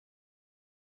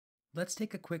Let's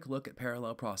take a quick look at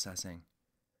parallel processing.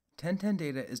 1010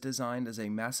 data is designed as a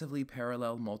massively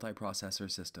parallel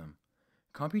multiprocessor system.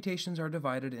 Computations are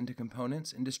divided into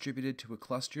components and distributed to a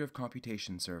cluster of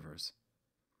computation servers.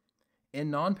 In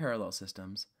non-parallel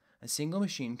systems, a single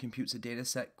machine computes a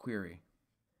dataset query.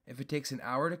 If it takes an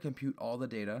hour to compute all the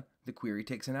data, the query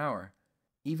takes an hour.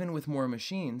 Even with more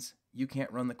machines, you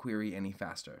can't run the query any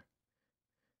faster.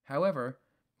 However,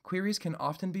 queries can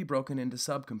often be broken into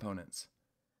subcomponents.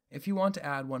 If you want to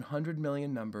add 100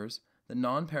 million numbers, the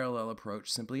non-parallel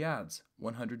approach simply adds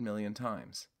 100 million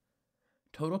times.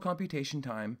 Total computation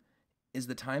time is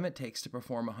the time it takes to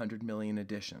perform 100 million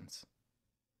additions.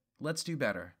 Let's do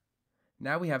better.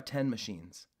 Now we have 10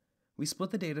 machines. We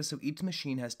split the data so each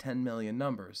machine has 10 million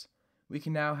numbers. We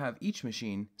can now have each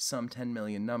machine sum 10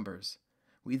 million numbers.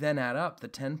 We then add up the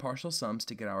 10 partial sums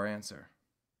to get our answer.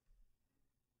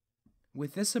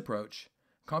 With this approach,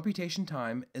 computation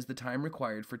time is the time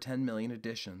required for 10 million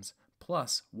additions,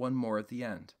 plus one more at the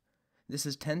end. This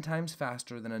is 10 times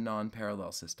faster than a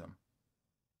non-parallel system.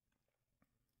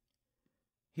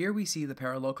 Here we see the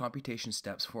parallel computation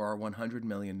steps for our 100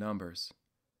 million numbers.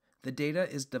 The data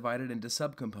is divided into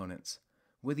subcomponents,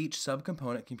 with each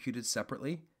subcomponent computed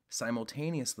separately,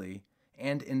 simultaneously,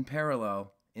 and in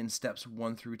parallel in steps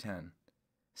 1 through 10.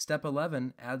 Step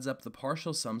 11 adds up the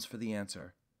partial sums for the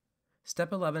answer.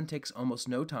 Step 11 takes almost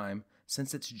no time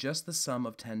since it's just the sum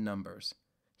of 10 numbers.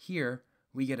 Here,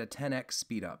 we get a 10x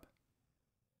speedup.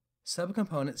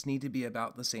 Subcomponents need to be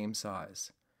about the same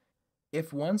size.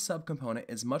 If one subcomponent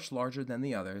is much larger than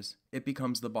the others, it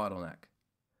becomes the bottleneck.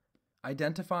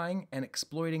 Identifying and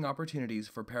exploiting opportunities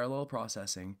for parallel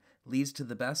processing leads to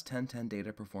the best 1010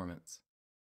 data performance.